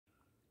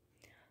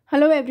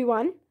Hello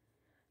everyone.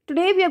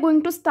 Today we are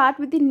going to start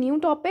with the new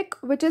topic,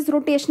 which is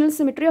rotational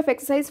symmetry of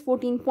exercise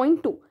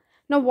 14.2.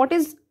 Now what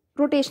is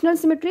rotational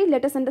symmetry?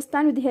 Let us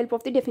understand with the help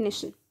of the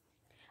definition.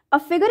 A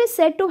figure is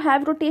said to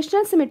have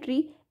rotational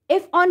symmetry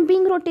if on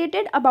being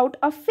rotated about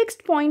a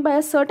fixed point by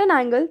a certain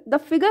angle, the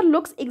figure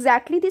looks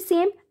exactly the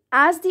same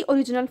as the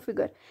original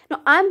figure.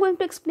 Now I am going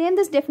to explain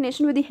this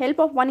definition with the help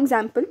of one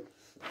example.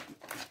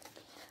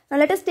 Now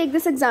let us take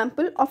this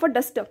example of a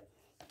duster,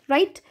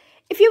 right?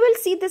 If you will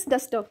see this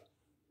duster,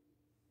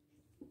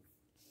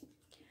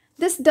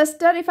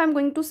 if I am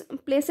going to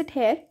place it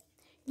here,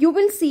 you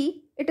will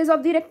see it is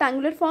of the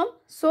rectangular form.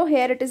 So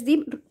here it is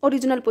the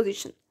original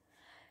position.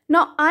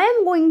 Now I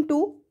am going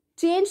to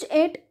change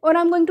it, or I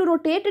am going to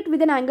rotate it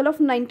with an angle of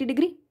 90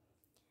 degree.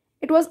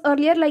 It was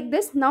earlier like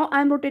this. Now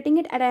I am rotating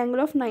it at an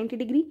angle of 90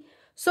 degree.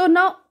 So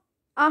now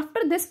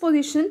after this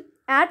position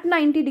at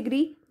 90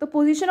 degree, the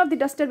position of the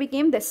duster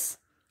became this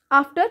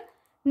after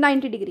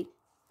 90 degree.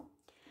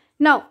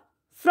 Now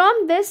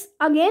from this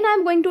again I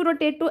am going to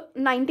rotate to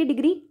 90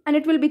 degree and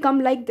it will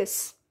become like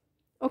this.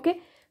 Okay,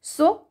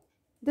 so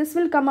this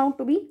will come out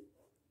to be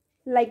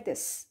like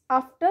this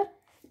after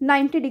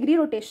 90 degree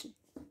rotation.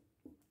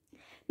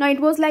 Now it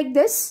was like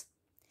this.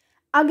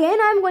 Again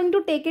I am going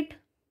to take it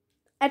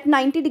at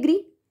 90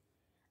 degree.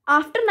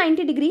 After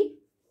 90 degree,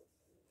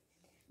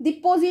 the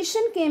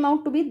position came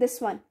out to be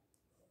this one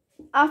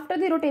after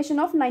the rotation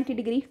of 90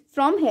 degree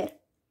from here.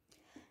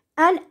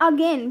 And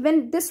again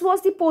when this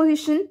was the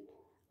position,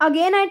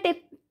 again I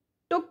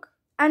took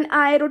and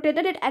I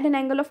rotated it at an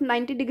angle of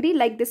 90 degree,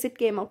 like this it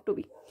came out to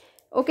be.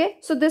 Okay,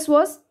 so this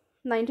was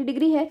 90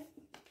 degree here.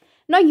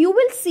 Now you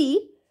will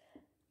see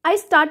I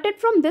started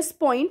from this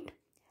point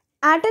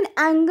at an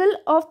angle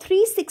of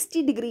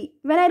 360 degree.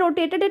 When I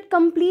rotated it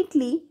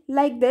completely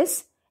like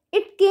this,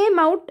 it came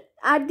out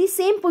at the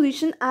same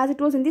position as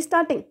it was in the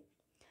starting.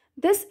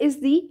 This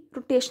is the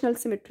rotational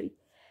symmetry.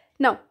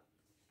 Now,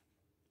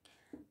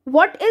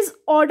 what is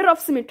order of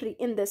symmetry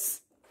in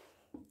this?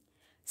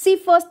 See,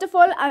 first of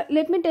all,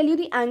 let me tell you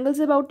the angles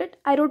about it.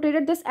 I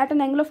rotated this at an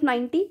angle of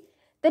 90,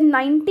 then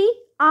 90,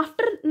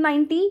 after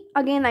 90,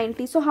 again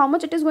 90. So how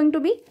much it is going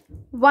to be?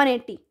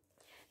 180.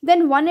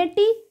 Then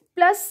 180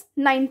 plus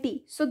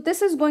 90. So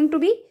this is going to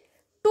be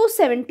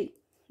 270.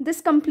 This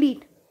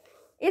complete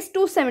is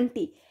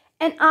 270.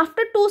 And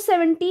after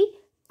 270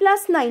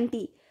 plus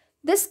 90,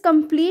 this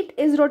complete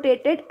is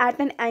rotated at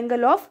an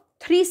angle of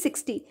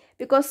 360,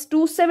 because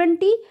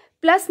 270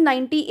 plus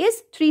 90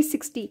 is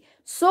 360.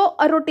 So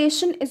a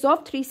rotation is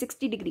of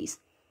 360 degrees.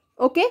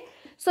 Okay.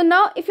 So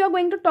now if you are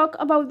going to talk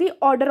about the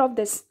order of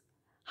this,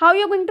 how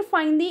you are going to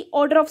find the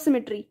order of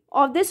symmetry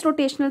of this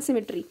rotational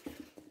symmetry?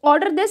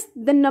 Order this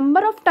the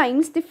number of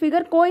times the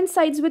figure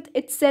coincides with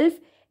itself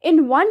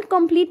in one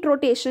complete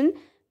rotation,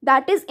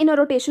 that is in a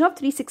rotation of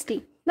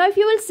 360. Now if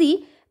you will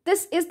see,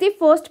 this is the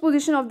first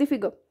position of the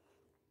figure.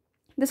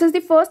 This is the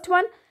first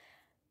one.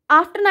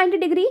 After 90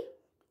 degree,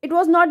 it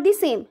was not the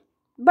same.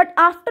 But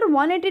after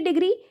 180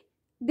 degree,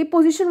 the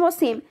position was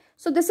same.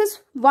 So this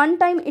is one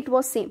time it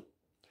was same.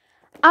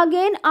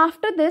 Again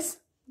after this,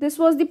 this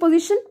was the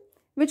position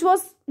which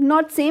was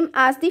not same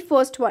as the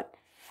first one.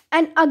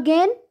 And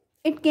again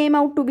it came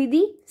out to be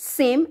the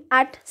same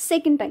at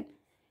second time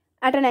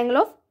at an angle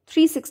of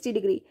 360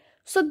 degree.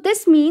 So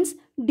this means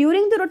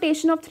during the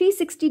rotation of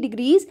 360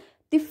 degrees,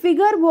 the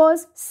figure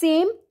was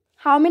same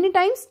how many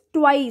times?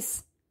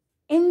 Twice.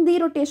 In the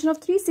rotation of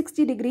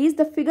 360 degrees,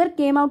 the figure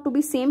came out to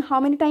be same how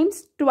many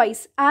times?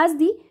 Twice as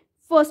the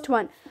first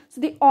one.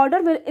 So the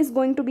order is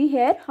going to be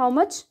here how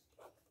much?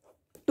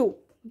 2.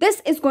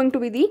 This is going to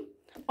be the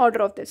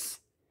order of this.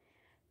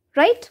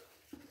 Right?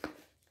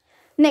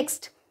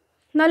 Next.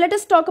 Now let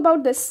us talk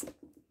about this.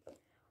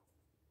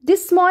 The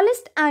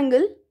smallest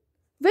angle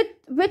with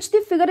which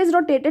the figure is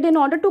rotated in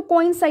order to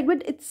coincide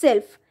with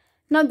itself.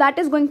 Now that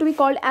is going to be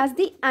called as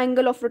the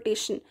angle of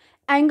rotation.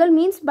 Angle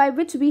means by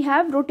which we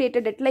have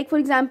rotated it. Like for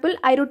example,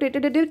 I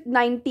rotated it with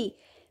 90.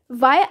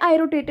 Why I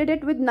rotated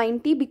it with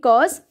 90?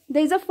 Because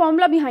there is a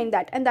formula behind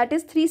that, and that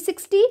is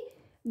 360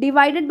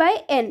 divided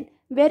by n,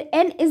 where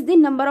n is the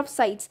number of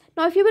sides.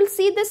 Now if you will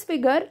see this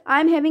figure, I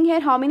am having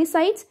here how many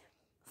sides?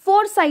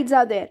 4 sides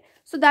are there.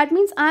 So that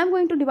means I am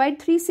going to divide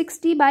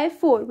 360 by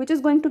 4, which is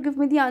going to give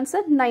me the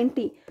answer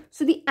 90.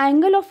 So the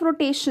angle of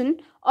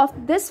rotation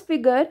of this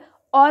figure,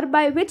 or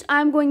by which I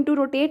am going to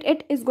rotate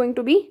it, is going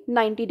to be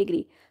 90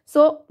 degree.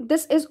 So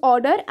this is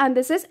order and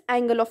this is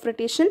angle of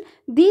rotation.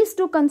 These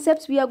two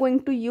concepts we are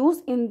going to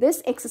use in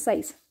this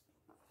exercise.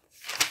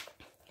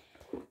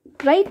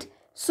 Right?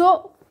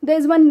 So there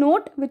is one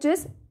note, which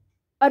is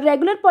a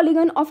regular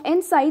polygon of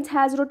n sides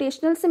has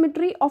rotational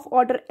symmetry of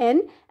order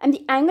n, and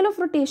the angle of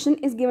rotation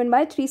is given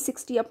by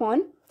 360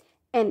 upon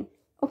n.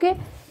 Okay.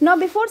 Now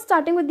before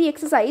starting with the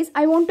exercise,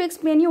 I want to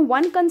explain you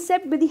one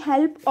concept with the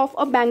help of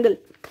a bangle,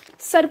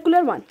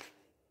 circular one.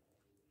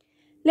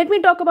 Let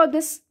me talk about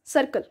this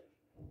circle.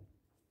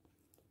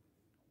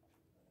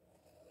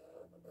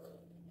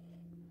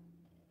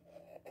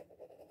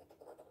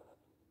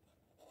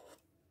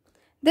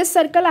 This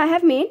circle I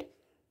have made.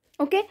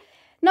 Okay.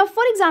 Now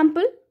for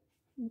example,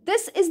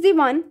 this is the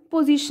one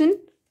position,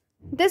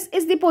 this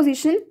is the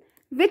position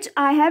which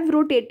I have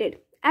rotated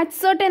at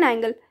certain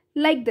angle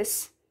like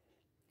this.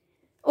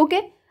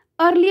 Okay,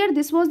 earlier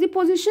this was the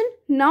position,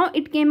 now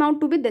it came out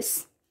to be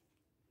this.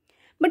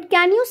 But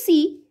can you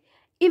see,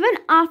 even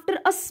after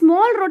a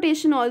small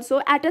rotation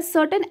also at a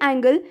certain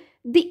angle,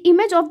 the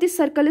image of the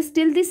circle is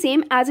still the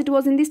same as it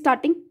was in the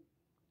starting.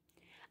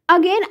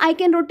 Again, I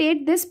can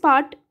rotate this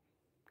part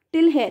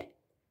till here.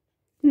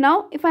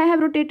 Now, if I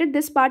have rotated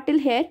this part till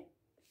here,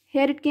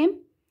 here it came.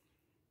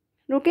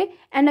 Okay,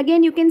 and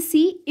again you can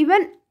see,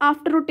 even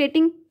after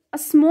rotating a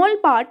small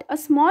part, a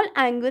small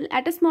angle,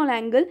 at a small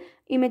angle,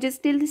 image is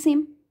still the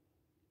same.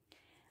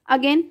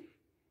 Again,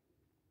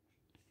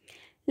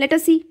 let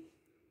us see.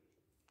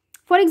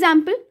 For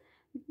example,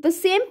 the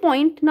same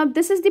point, now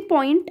this is the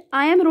point,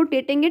 I am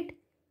rotating it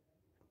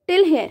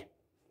till here.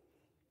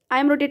 I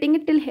am rotating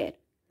it till here.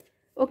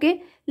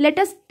 Okay, let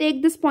us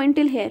take this point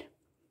till here.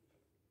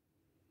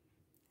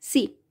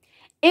 See,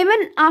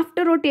 even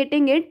after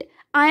rotating it,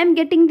 I am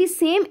getting the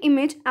same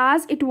image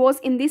as it was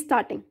in the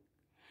starting.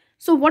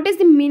 So what is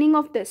the meaning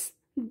of this?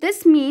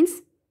 This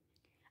means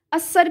a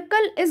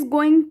circle is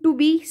going to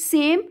be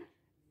same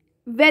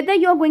whether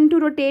you are going to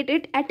rotate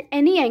it at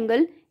any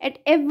angle, at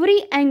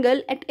every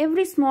angle, at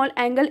every small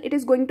angle, it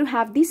is going to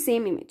have the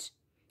same image.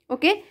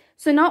 Okay,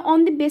 so now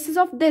on the basis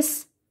of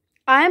this,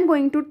 I am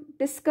going to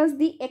discuss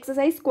the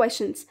exercise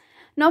questions.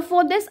 Now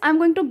for this, I am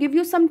going to give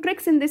you some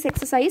tricks in this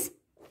exercise.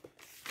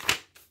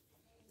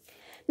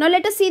 Now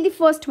let us see the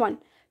first one.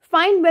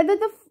 Find whether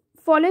the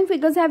following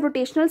figures have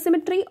rotational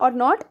symmetry or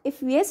not.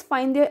 If yes,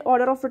 find their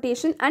order of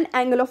rotation and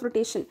angle of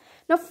rotation.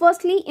 Now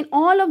firstly, in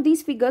all of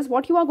these figures,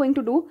 what you are going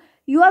to do,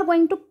 you are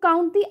going to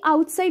count the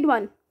outside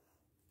one.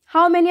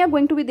 How many are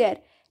going to be there?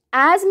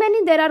 As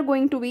many there are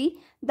going to be,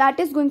 that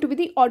is going to be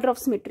the order of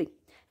symmetry.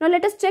 Now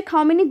let us check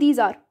how many these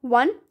are.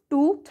 1,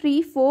 2,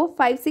 3, 4,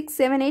 5, 6,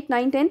 7, 8,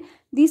 9, 10.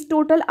 These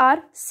total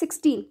are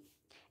 16.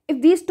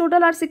 If these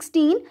total are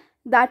 16,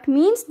 that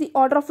means the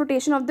order of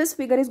rotation of this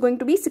figure is going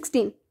to be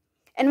 16.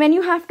 And when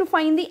you have to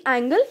find the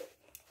angle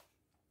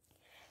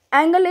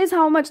is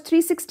how much?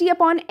 360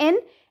 upon n.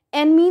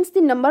 N means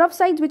the number of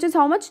sides, which is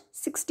how much?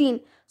 16.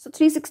 So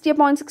 360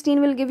 upon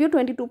 16 will give you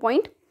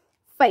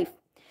 22.5.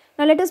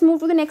 Now let us move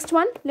to the next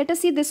one. Let us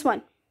see this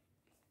one.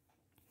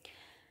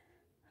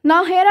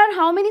 Now here are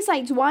how many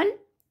sides? 1,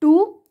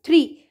 2,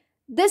 3.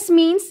 This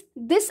means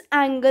this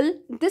angle,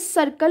 this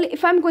circle,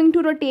 if I am going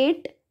to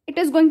rotate, it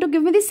is going to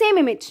give me the same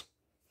image.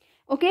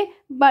 Okay,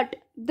 but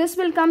this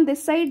will come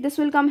this side, this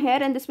will come here,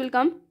 and this will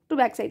come to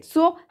back side.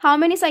 So how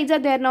many sides are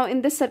there now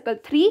in this circle?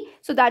 3.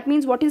 So that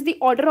means what is the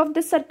order of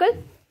this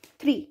circle?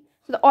 3.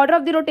 So the order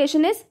of the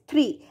rotation is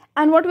 3.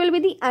 And what will be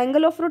the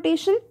angle of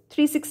rotation?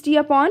 360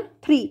 upon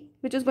 3,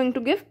 which is going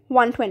to give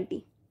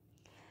 120.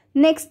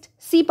 Next,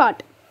 C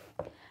part.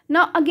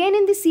 Now again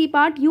in the C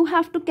part, you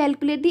have to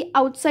calculate the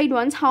outside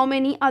ones. How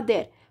many are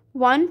there?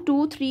 1,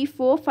 2, 3,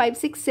 4, 5,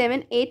 6,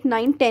 7, 8,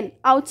 9, 10.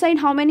 Outside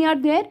how many are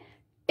there?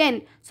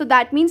 10. So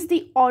that means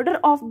the order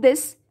of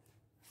this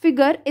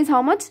figure is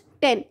how much?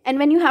 10. And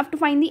when you have to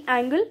find the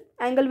angle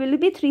will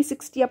be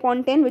 360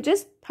 upon 10, which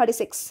is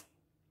 36.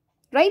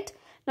 Right?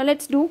 Now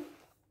let's do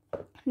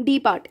D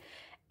part.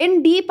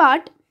 In D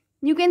part,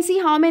 you can see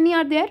how many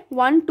are there?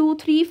 1, 2,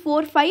 3,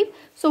 4, 5.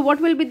 So what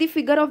will be the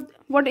figure of,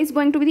 what is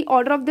going to be the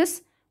order of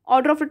this?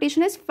 Order of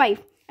rotation is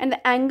 5. And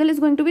the angle is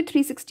going to be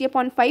 360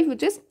 upon 5,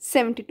 which is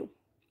 72.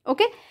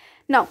 Okay?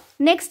 Now,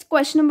 next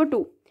question number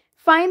 2.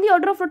 Find the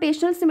order of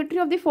rotational symmetry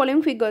of the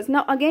following figures.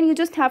 Now again you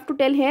just have to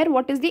tell here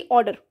what is the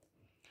order.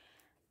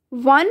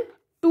 1,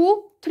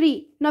 2,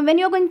 3. Now when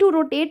you are going to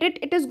rotate it,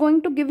 it is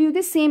going to give you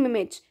the same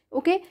image.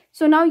 Okay.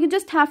 So now you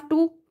just have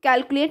to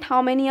calculate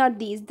how many are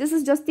these. This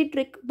is just the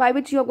trick by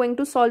which you are going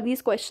to solve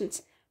these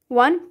questions.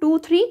 1, 2,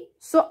 3.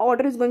 So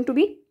order is going to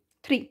be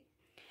 3.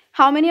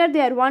 How many are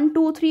there? 1,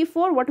 2, 3,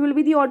 4. What will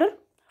be the order?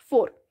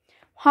 4.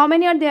 How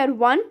many are there?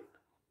 1,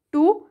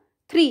 2,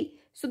 3.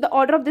 So the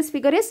order of this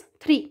figure is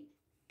 3.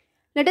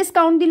 Let us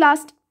count the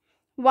last.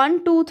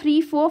 1, 2,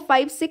 3, 4,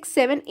 5, 6,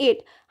 7,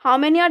 8. How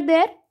many are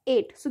there?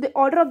 8. So the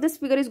order of this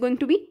figure is going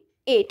to be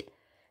 8.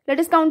 Let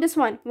us count this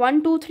one.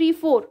 1, 2, 3,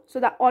 4. So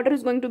the order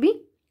is going to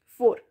be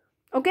 4.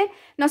 Okay.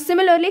 Now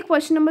similarly,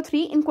 question number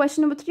 3. In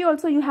question number 3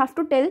 also you have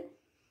to tell,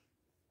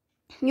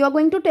 you are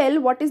going to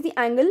tell what is the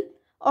angle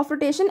of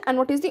rotation and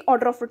what is the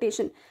order of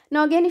rotation.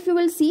 Now again, if you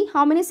will see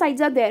how many sides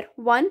are there?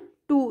 1,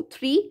 2,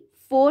 3,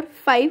 4,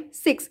 5,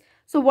 6.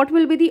 So what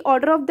will be the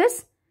order of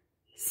this?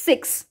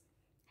 6.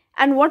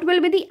 And what will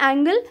be the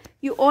angle?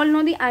 You all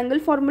know the angle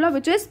formula,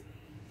 which is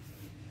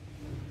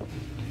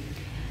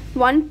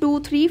 1,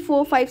 2, 3,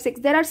 4, 5,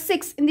 6. There are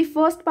 6. In the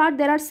first part,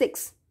 there are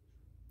 6.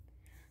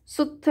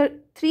 So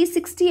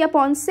 360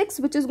 upon 6,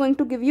 which is going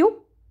to give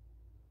you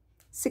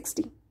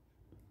 60.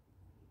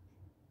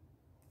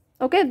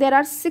 Okay, there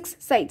are 6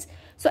 sides.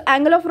 So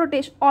angle of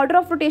rotation, order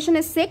of rotation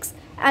is 6,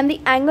 and the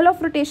angle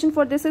of rotation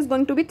for this is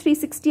going to be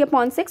 360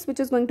 upon 6, which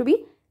is going to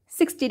be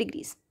 60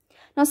 degrees.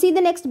 Now see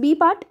the next B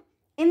part.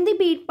 In the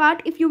B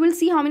part, if you will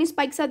see how many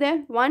spikes are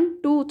there? 1,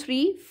 2,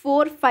 3,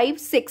 4, 5,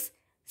 6.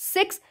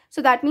 6.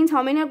 So that means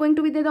how many are going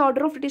to be there? The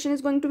order of rotation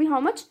is going to be how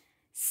much?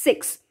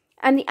 6.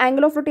 And the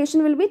angle of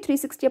rotation will be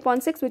 360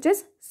 upon 6, which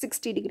is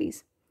 60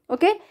 degrees.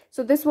 Okay.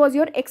 So this was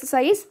your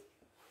exercise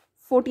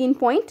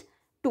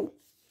 14.2.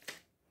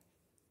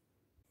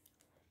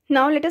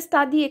 Now let us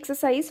start the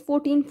exercise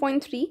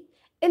 14.3.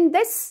 In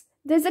this,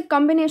 there is a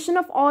combination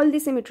of all the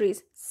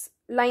symmetries: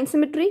 line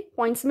symmetry,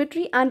 point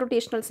symmetry, and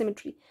rotational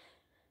symmetry.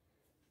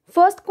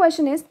 First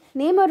question is,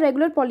 name a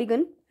regular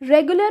polygon.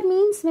 Regular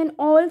means when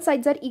all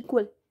sides are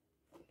equal,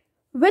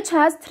 which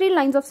has 3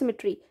 lines of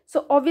symmetry.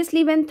 So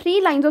obviously when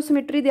 3 lines of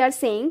symmetry they are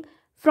saying,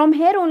 from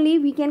here only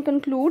we can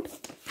conclude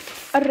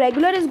a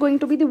regular is going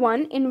to be the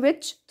one in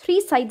which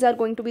 3 sides are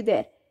going to be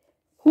there,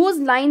 whose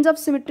lines of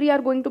symmetry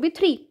are going to be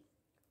 3.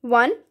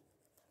 1,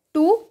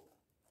 2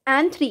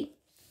 and 3.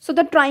 So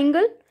the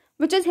triangle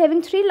which is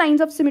having 3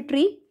 lines of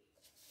symmetry,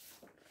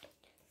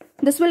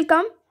 this will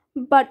come.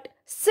 But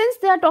since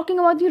they are talking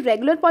about the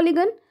regular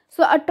polygon,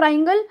 so a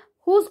triangle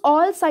whose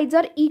all sides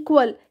are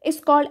equal is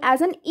called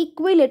as an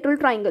equilateral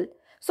triangle.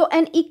 So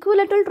an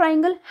equilateral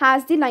triangle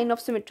has the line of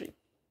symmetry.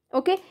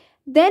 Okay.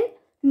 Then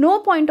no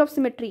point of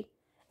symmetry.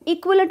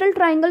 Equilateral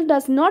triangle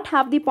does not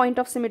have the point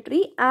of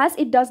symmetry, as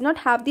it does not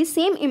have the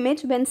same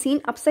image when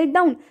seen upside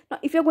down. Now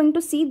if you're going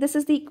to see, this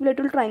is the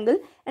equilateral triangle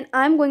and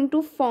I'm going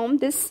to form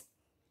this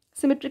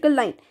symmetrical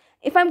line.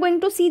 If I'm going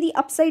to see the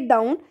upside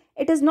down,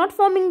 it is not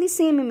forming the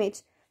same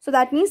image. So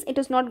that means it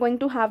is not going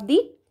to have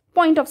the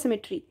point of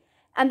symmetry.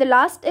 And the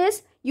last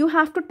is, you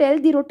have to tell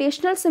the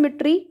rotational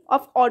symmetry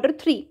of order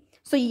 3.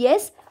 So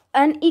yes,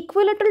 an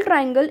equilateral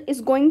triangle is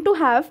going to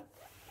have,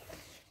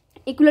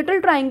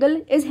 equilateral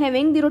triangle is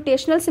having the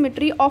rotational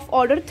symmetry of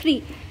order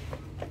 3.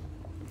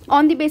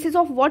 On the basis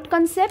of what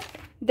concept?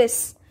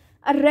 This.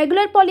 A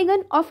regular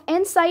polygon of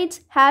n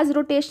sides has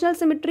rotational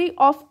symmetry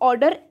of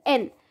order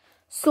n.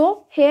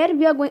 So here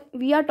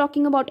we are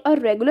talking about a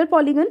regular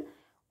polygon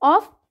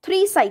of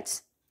 3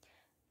 sides.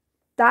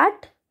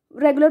 That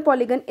regular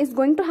polygon is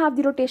going to have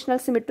the rotational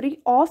symmetry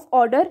of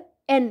order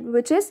n,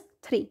 which is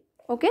 3.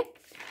 Okay.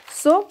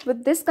 So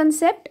with this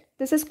concept,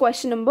 this is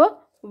question number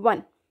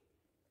 1.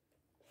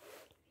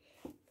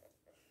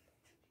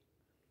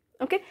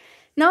 Okay.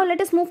 Now let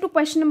us move to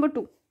question number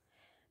 2.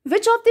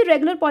 Which of the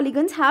regular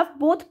polygons have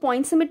both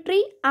point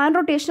symmetry and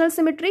rotational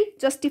symmetry?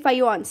 Justify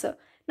your answer.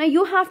 Now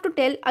you have to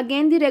tell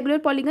again the regular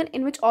polygon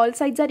in which all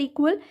sides are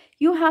equal.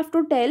 You have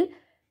to tell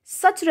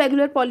such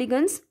regular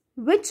polygons.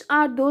 Which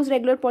are those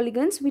regular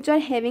polygons which are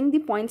having the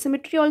point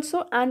symmetry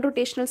also and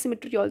rotational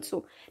symmetry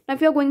also? Now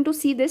if you are going to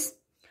see this,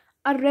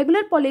 a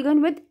regular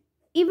polygon with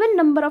even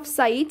number of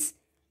sides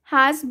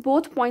has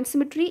both point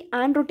symmetry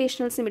and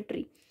rotational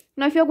symmetry.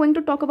 Now if you are going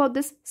to talk about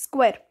this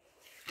square,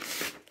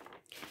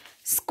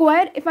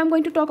 if I'm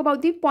going to talk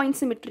about the point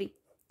symmetry,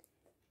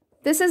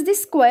 this is the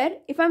square.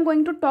 If I'm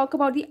going to talk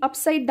about the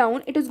upside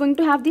down, it is going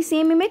to have the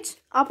same image.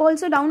 Up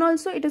also, down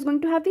also, it is going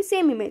to have the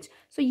same image.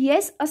 So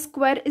yes, a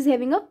square is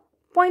having a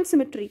point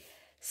symmetry.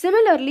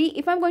 Similarly,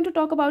 if I'm going to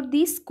talk about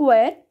the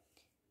square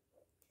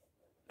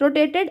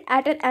rotated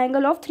at an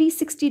angle of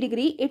 360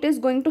 degree, it is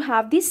going to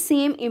have the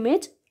same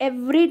image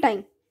every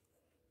time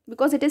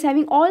because it is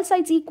having all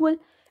sides equal.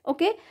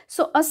 Okay,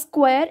 so a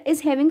square is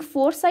having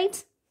 4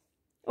 sides.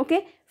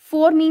 Okay,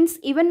 4 means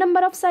even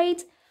number of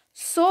sides.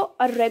 So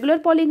a regular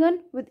polygon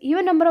with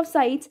even number of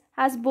sides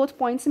has both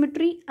point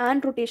symmetry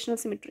and rotational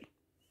symmetry.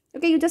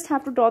 Okay, you just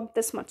have to draw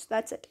this much,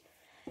 that's it.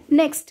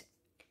 Next,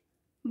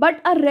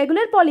 but a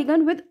regular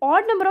polygon with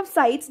odd number of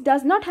sides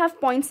does not have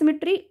point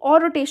symmetry or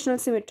rotational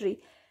symmetry.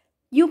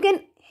 You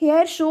can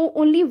here show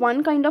only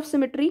one kind of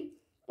symmetry,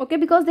 okay,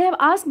 because they have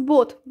asked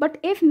both. But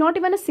if not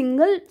even a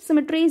single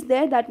symmetry is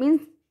there, that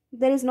means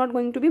there is not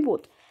going to be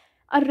both.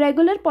 A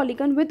regular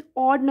polygon with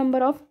odd number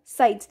of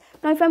sides.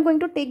 Now if I'm going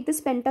to take this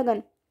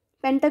pentagon,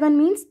 pentagon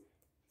means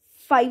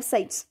 5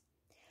 sides.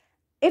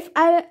 If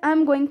I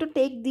am going to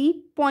take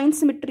the point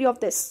symmetry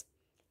of this,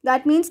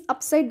 that means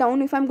upside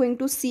down, if I'm going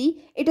to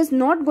see, it is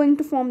not going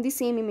to form the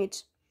same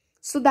image.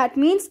 So that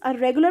means a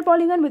regular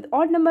polygon with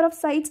odd number of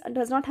sides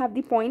does not have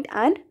the point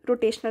and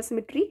rotational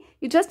symmetry.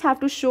 You just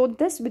have to show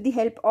this with the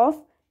help of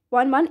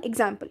one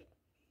example.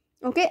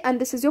 Okay,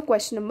 and this is your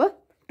question number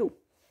 2.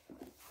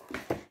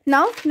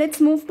 Now let's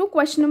move to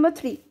question number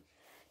 3.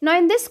 Now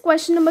in this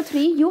question number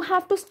 3, you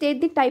have to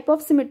state the type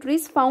of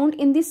symmetries found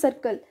in the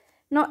circle.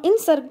 Now in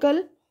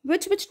circle,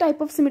 which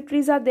type of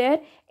symmetries are there?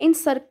 In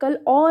circle,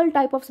 all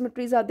type of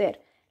symmetries are there.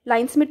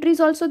 Line symmetry is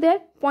also there,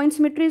 point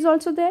symmetry is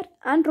also there,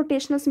 and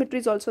rotational symmetry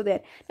is also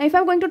there. Now if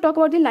I'm going to talk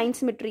about the line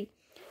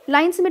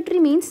symmetry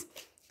means,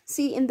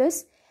 see in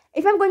this,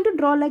 if I'm going to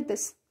draw like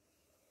this,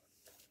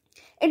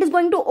 it is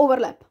going to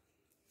overlap.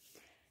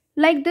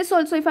 Like this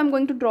also, if I'm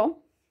going to draw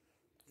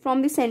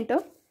from the center,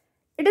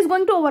 it is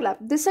going to overlap.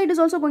 This side is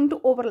also going to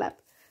overlap.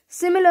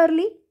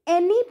 Similarly,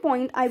 any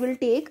point I will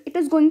take, it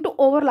is going to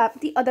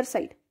overlap the other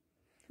side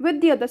with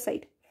the other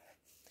side.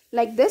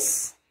 Like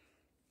this,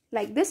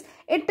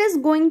 it is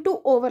going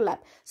to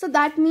overlap. So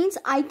that means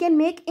I can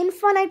make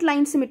infinite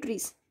line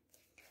symmetries.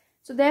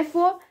 So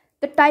therefore,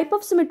 the type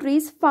of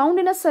symmetries found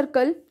in a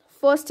circle,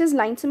 first is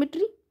line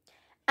symmetry,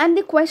 And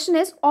the question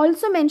is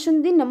also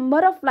mention the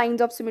number of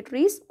lines of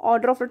symmetries,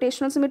 order of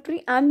rotational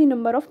symmetry, and the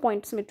number of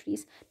point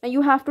symmetries. Now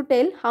you have to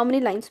tell how many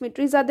line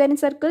symmetries are there in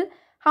circle,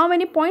 how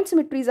many point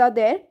symmetries are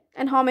there,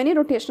 and how many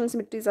rotational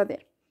symmetries are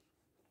there.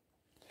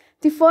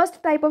 The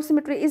first type of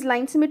symmetry is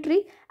line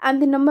symmetry,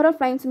 and the number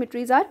of line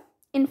symmetries are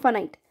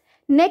infinite.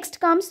 Next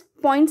comes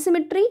point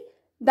symmetry.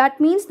 That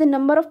means the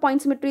number of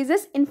point symmetries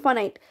is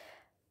infinite.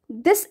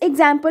 This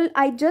example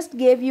I just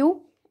gave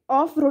you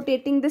of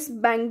rotating this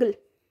bangle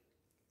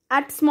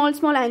at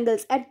small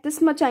angles, at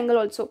this much angle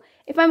also.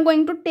 If I'm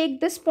going to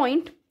take this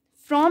point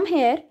from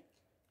here,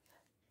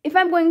 if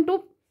I'm going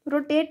to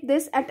rotate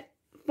this at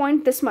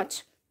point this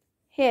much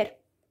here,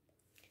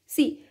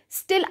 see,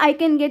 still I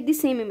can get the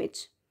same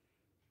image.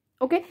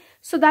 Okay,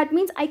 so that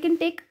means I can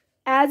take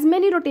as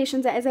many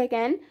rotations as I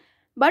can,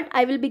 but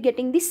I will be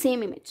getting the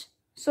same image.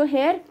 So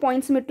here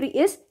point symmetry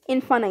is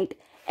infinite.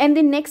 And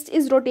the next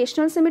is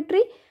rotational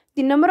symmetry.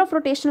 The number of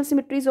rotational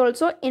symmetry is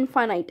also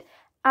infinite,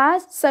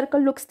 as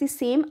circle looks the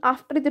same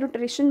after the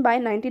rotation by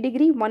 90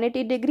 degree,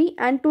 180 degree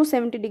and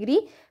 270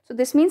 degree. So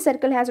this means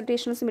circle has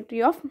rotational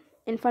symmetry of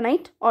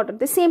infinite order.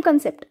 The same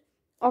concept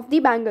of the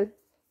bangle,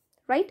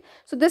 right?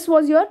 So this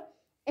was your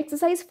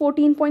exercise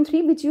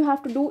 14.3, which you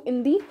have to do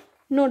in the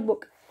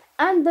notebook.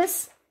 And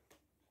this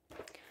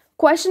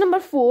question number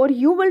 4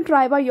 you will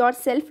try by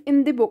yourself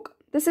in the book.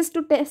 This is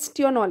to test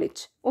your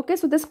knowledge. Okay,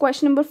 so this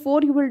question number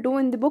 4 you will do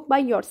in the book by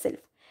yourself,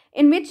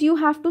 in which you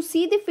have to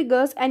see the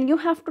figures and you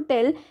have to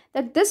tell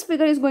that this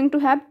figure is going to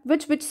have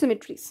which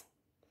symmetries.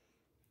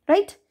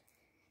 Right?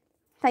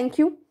 Thank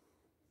you.